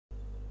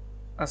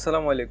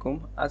আসসালামু আলাইকুম।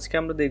 আজকে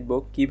আমরা দেখব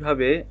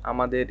কিভাবে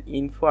আমাদের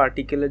ইনফো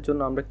আর্টিকেলের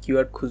জন্য আমরা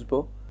কিওয়ার্ড খুঁজব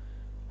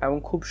এবং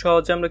খুব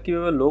সহজে আমরা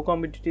কিভাবে লো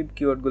কম্পিটিটিভ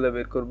কিওয়ার্ডগুলো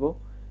বের করব।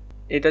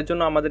 এটার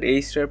জন্য আমাদের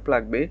ahrefs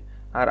লাগবে,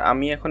 আর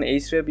আমি এখন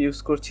ahrefs ইউজ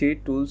করছি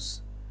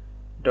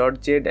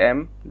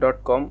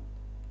tools.zm.com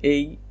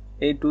এই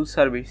টুল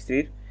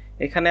সার্ভিসটির।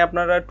 এখানে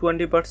আপনারা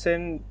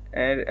 20%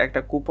 এর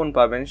একটা কুপন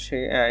পাবেন।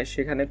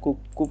 সেখানে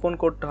কুপন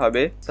করতে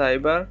হবে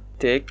সাইবার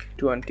টেক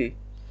 20।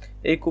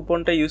 এই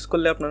কুপনটা ইউজ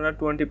করলে আপনারা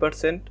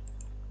 20%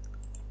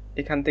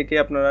 এখান থেকে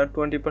আপনারা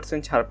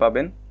 20% ছাড়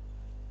পাবেন।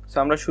 সো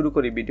আমরা শুরু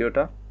করি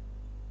ভিডিওটা।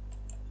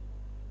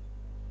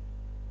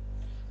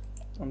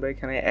 আমরা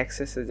এখানে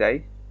অ্যাক্সেসে যাই।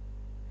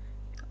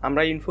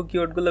 আমরা ইনফো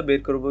কিওয়ার্ডগুলো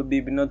বের করব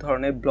বিভিন্ন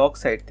ধরনের ব্লগ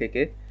সাইট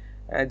থেকে,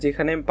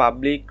 যেখানে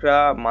পাবলিকরা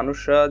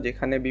মানুষরা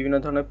যেখানে বিভিন্ন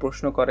ধরনের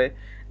প্রশ্ন করে,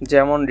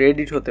 যেমন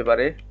রেডিট হতে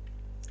পারে,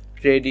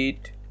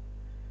 রেডিট,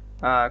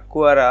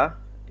 কোয়ারা,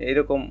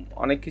 এরকম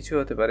অনেক কিছু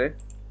হতে পারে।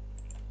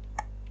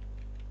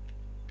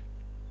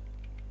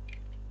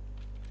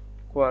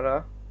 কোয়ারা,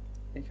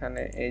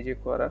 এখানে এই যে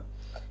কোয়ারা,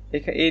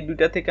 এখানে এই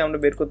দুইটা থেকে আমরা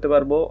বের করতে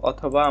পারবো।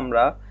 অথবা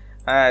আমরা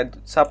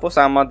সাপোজ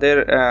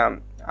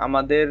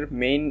আমাদের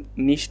মেইন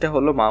নিশটা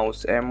হলো মাউস,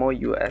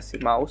 MOUS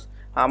মাউস।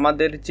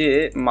 আমাদের যে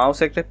মাউস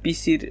একটা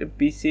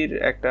পিসির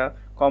একটা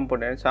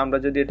কম্পোনেন্ট। আমরা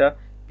যদি এটা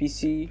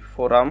পিসি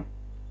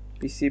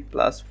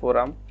প্লাস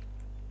ফোরাম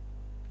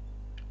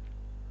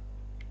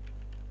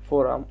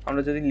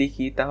আমরা যদি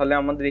লিখি, তাহলে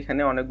আমাদের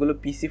এখানে অনেকগুলো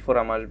পিসি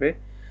ফোরাম আসবে।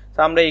 তো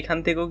আমরা এখান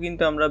থেকেও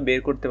কিন্তু আমরা বের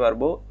করতে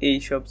পারবো এই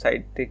সব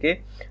সাইট থেকে।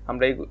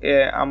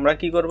 আমরা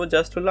কি করব,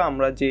 জাস্ট হলো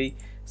আমরা যেই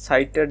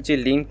সাইটটার যে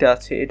লিঙ্কটা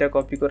আছে এটা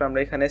কপি করে আমরা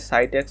এখানে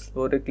সাইট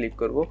এক্সপ্লোরে ক্লিক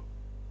করব।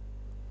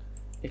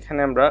 এখানে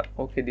আমরা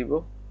ওকে দিব,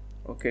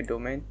 ওকে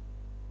ডোমেইন।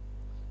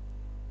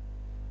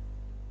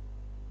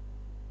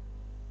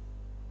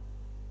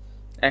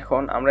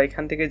 এখন আমরা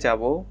এখান থেকে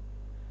যাব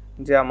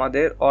যে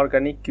আমাদের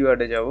অর্গানিক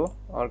কিওয়ার্ডে যাব।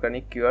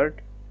 অর্গানিক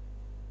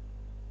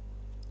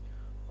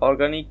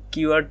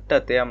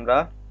কিওয়ার্ডটাতে আমরা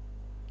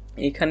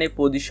এখানে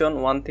পজিশন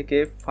 1 থেকে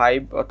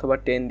 5 অথবা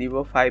 10 দিব।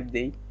 5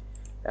 দেই,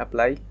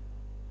 অ্যাপ্লাই।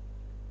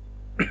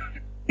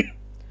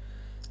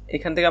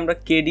 এখান থেকে আমরা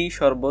কেডি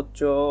সর্বোচ্চ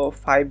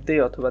 5 দেই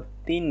অথবা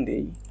 3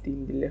 দেই, 3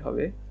 দিলে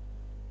হবে।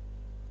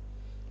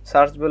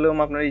 সার্চ ভলিউম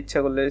আপনারা ইচ্ছা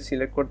করলে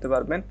সিলেক্ট করতে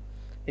পারবেন।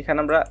 এখানে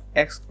আমরা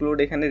এক্সক্লুড,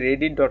 এখানে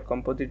reddit.com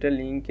প্রতিটা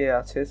লিঙ্কে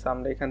আছে।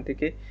 আমরা এখান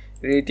থেকে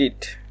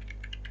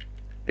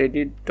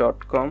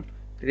reddit.com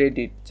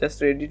জাস্ট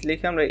রেডিট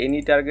লিখে আমরা এনি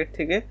টার্গেট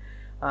থেকে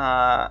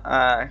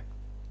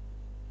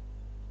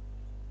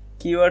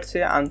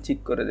কিওয়ার্ডসে আনচেক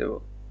করে দেব,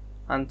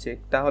 আনচেক।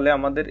 তাহলে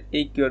আমাদের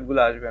এই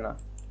কিওয়ার্ডগুলো আসবে না।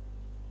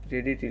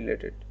 রেডিট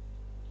রিলেটেড,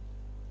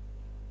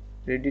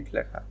 রেডিট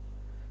লেখা,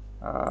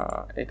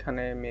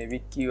 এখানে মেবি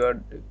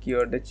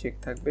কিওয়ার্ডে চেক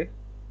থাকবে,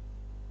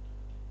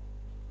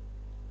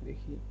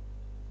 দেখি।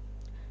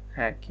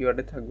 হ্যাঁ,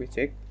 কিওয়ার্ডে থাকবে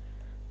চেক।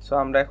 সো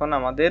আমরা এখন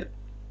আমাদের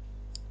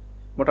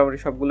মোটামুটি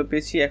সবগুলো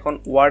পেয়েছি। এখন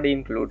ওয়ার্ড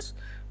ইনক্লুডস,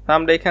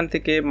 আমরা এখান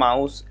থেকে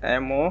মাউস,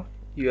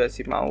 MOUS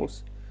মাউস,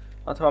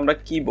 অথবা আমরা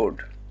কিবোর্ড,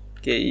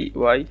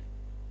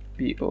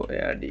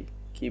 KEYBOARD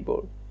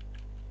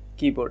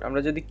কিবোর্ড।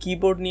 আমরা যদি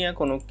কিবোর্ড নিয়ে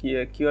কোনো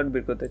কিওয়ার্ড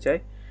বের করতে চাই,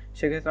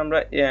 সেক্ষেত্রে আমরা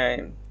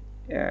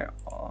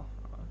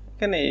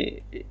এখানে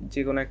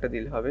যে কোনো একটা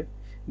দিলে হবে।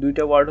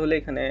 দুইটা ওয়ার্ড হলে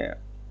এখানে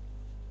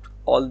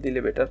অল দিলে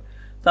বেটার।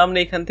 তো আমরা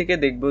এখান থেকে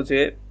দেখব যে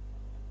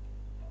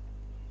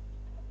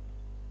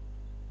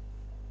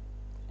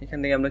এখান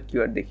থেকে আমরা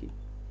কিওয়ার্ড দেখি।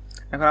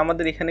 এখন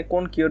আমাদের এখানে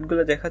কোন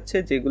কিওয়ার্ডগুলো দেখাচ্ছে,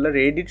 যেগুলো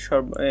রেডিট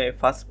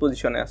ফার্স্ট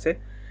পজিশনে আছে,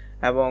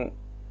 এবং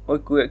ওই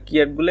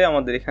কিওয়ার্ডগুলো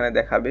আমাদের এখানে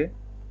দেখাবে।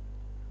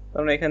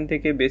 আমরা এখান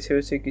থেকে বেছে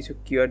বেছে কিছু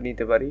কিওয়ার্ড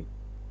নিতে পারি।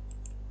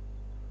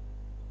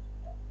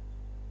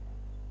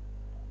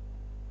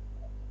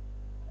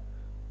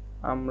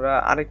 আমরা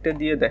আরেকটা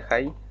দিয়ে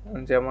দেখাই,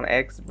 যেমন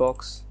Xbox,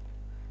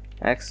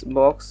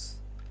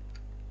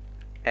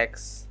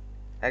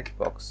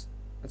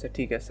 আচ্ছা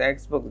ঠিক আছে,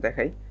 Xbox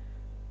দেখাই।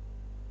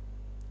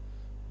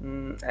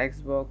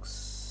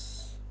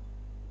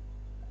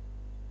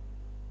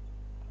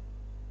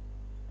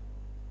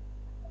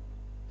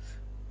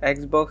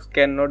 Xbox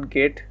cannot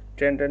get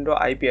Nintendo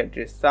IP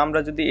address। তো আমরা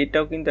যদি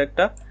এটাও কিন্তু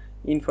একটা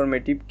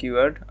ইনফরমেটিভ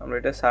কিওয়ার্ড, আমরা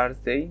এটা সার্চ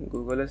দেই,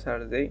 গুগলে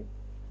সার্চ দেই,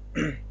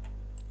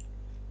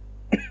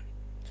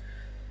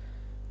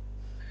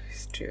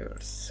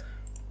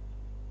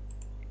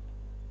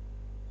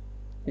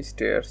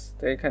 স্টেয়ার্স।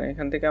 তো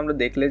এখান থেকে আমরা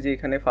দেখলে যে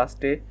এখানে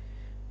ফার্স্টে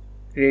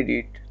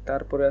রেডিট,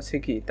 তারপরে আছে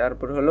কি,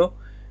 তারপরে হলো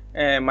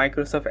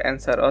মাইক্রোসফট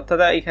অ্যান্সার, অর্থাৎ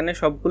এখানে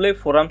সবগুলোই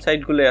ফোরাম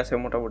সাইটগুলোই আছে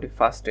মোটামুটি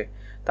ফার্স্টে।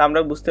 তা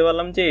আমরা বুঝতে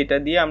পারলাম যে এটা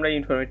দিয়ে আমরা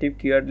ইনফরমেটিভ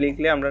কিওয়ার্ড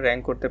লিখলে আমরা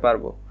র্যাঙ্ক করতে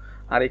পারবো।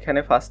 আর এখানে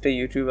ফার্স্টে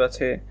ইউটিউব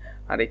আছে,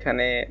 আর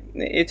এখানে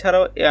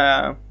এছাড়াও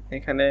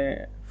এখানে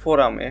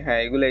ফোরামে, হ্যাঁ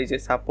এগুলো এই যে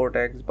সাপোর্ট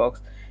Xbox,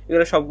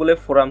 এগুলো সবগুলো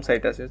ফোরাম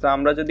সাইট আছে। তো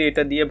আমরা যদি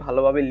এটা দিয়ে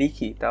ভালোভাবে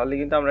লিখি, তাহলে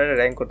কিন্তু আমরা এটা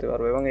র্যাঙ্ক করতে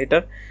পারবো। এবং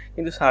এটার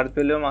কিন্তু সার্চ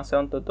ভলিউম আছে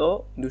অন্তত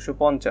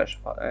 250,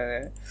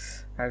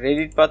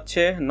 রেডিট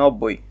পাচ্ছে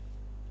 90।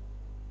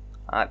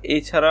 আর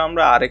এছাড়া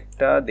আমরা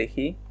আরেকটা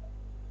দেখি,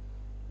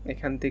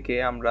 এখান থেকে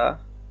আমরা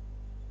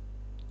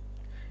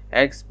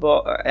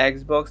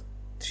Xbox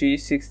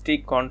 360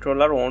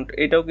 কন্ট্রোলার ওন্ট,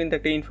 এটাও কিন্তু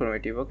একটা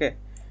ইনফরমেটিভ। ওকে,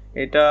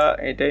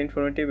 এটা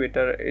ইনফরমেটিভ,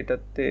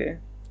 এটাতে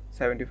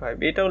 75,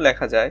 এটাও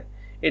লেখা যায়,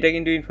 এটা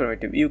কিন্তু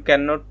informative. You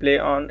can not play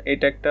on,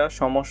 এটা একটা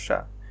সমস্যা,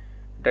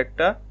 এটা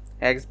একটা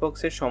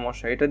এক্সবক্সের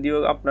সমস্যা, এটা দিয়েও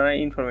আপনারা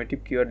ইনফরমেটিভ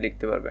কিওয়ার্ড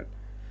লিখতে পারবেন।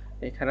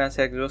 এখানে আছে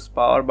Xbox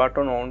power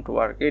button won't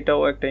work,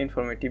 এটাও একটা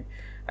informative.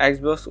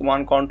 Xbox one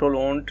control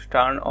won't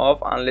turn off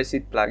unless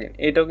it plug in,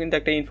 এটাও কিন্তু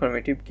একটা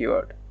ইনফরমেটিভ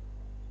কিওয়ার্ড।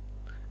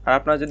 আর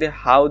আপনারা যদি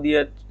হাউ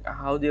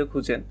দিয়ে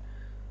খুঁজেন,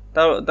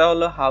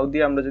 তাহলে হাউ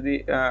দিয়ে আমরা যদি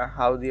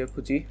হাউ দিয়ে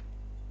খুঁজি,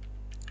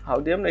 হাউ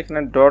দিয়ে আমরা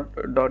এখানে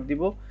ডট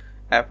দিব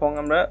এবং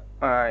আমরা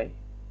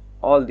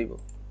অল দিব,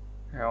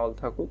 হ্যাঁ অল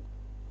থাকুক।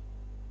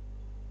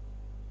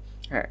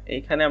 হ্যাঁ,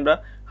 এইখানে আমরা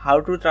হাউ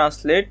টু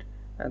ট্রান্সলেট,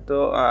 তো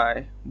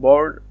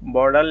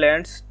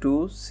Borderlands two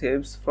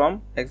saves from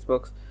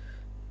Xbox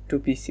two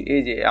পিসি,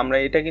 এই যে আমরা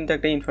এটা কিন্তু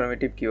একটা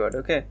informative keyword.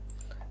 Okay,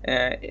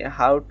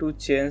 how to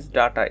change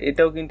data,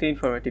 এটাও কিন্তু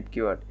ইনফরমেটিভ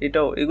কিওয়ার্ড,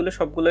 এগুলো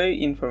সবগুলোই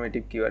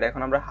ইনফরমেটিভ কিওয়ার্ড।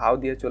 এখন আমরা হাউ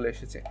দিয়ে চলে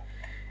এসেছে,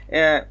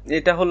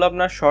 এটা হলো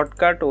আপনার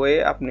শর্টকাট ওয়ে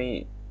আপনি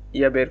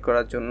বের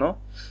করার জন্য,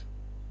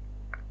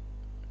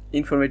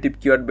 ইনফরমেটিভ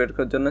কিওয়ার্ড বের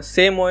করার জন্য।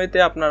 সেম ওয়েতে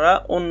আপনারা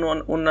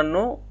অন্যান্য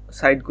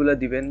সাইটগুলো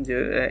দিবেন, যে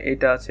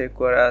এটা আছে,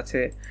 কোরা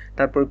আছে,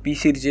 তারপর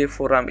পিসির যে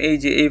ফোরাম,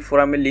 এই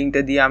ফোরামের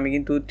লিঙ্কটা দিয়ে আমি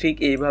কিন্তু ঠিক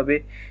এইভাবে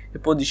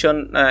পজিশন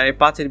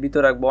 5-এর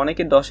ভিতর রাখবো।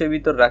 অনেকে 10-এর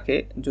ভিতর রাখে,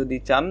 যদি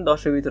চান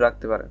 10-এর ভিতর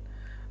রাখতে পারেন।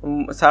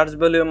 সার্চ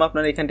ভলিউম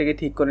আপনারা এখান থেকে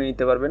ঠিক করে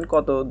নিতে পারবেন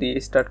কত দিয়ে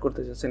স্টার্ট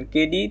করতে চাচ্ছেন।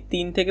 কেডি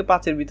 3 থেকে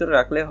 5-এর ভিতরে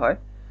রাখলে হয়।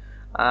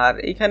 আর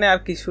এখানে আর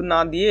কিছু না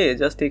দিয়ে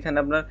জাস্ট এখানে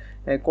আপনার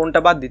কোনটা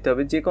বাদ দিতে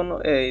হবে, যে কোনো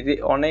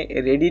অনেক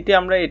রেডিটে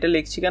আমরা এটা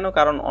লিখছি কেন,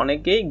 কারণ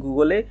অনেকেই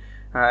গুগলে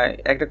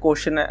একটা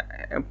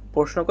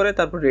প্রশ্ন করে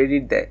তারপর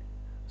রেডিট দেয়।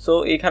 সো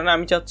এখানে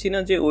আমি চাচ্ছি না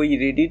যে ওই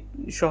রেডিট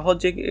সহ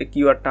যে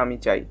কিওয়ার্ডটা আমি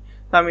চাই,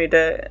 তো আমি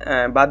এটা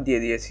বাদ দিয়ে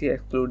দিয়েছি,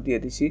 এক্সক্লুড দিয়ে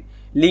দিয়েছি।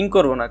 লিঙ্ক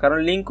করবো না, কারণ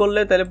লিঙ্ক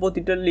করলে তাহলে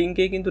প্রতিটা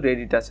লিঙ্কেই কিন্তু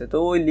রেডিট আছে, তো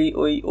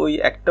ওই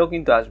একটাও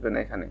কিন্তু আসবে না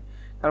এখানে,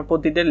 কারণ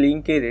প্রতিটা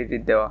লিঙ্কেই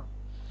রেডিট দেওয়া।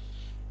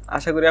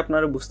 আশা করি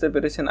আপনারা বুঝতে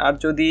পেরেছেন। আর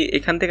যদি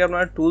এখান থেকে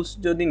আপনারা টুলস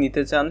যদি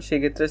নিতে চান,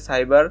 সেক্ষেত্রে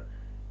সাইবার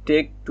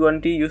টেক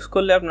 20 ইউজ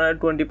করলে আপনারা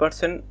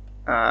 20%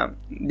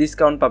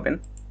 ডিসকাউন্ট পাবেন।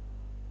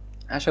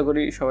 আশা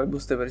করি সবাই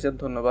বুঝতে পেরেছেন।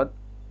 ধন্যবাদ।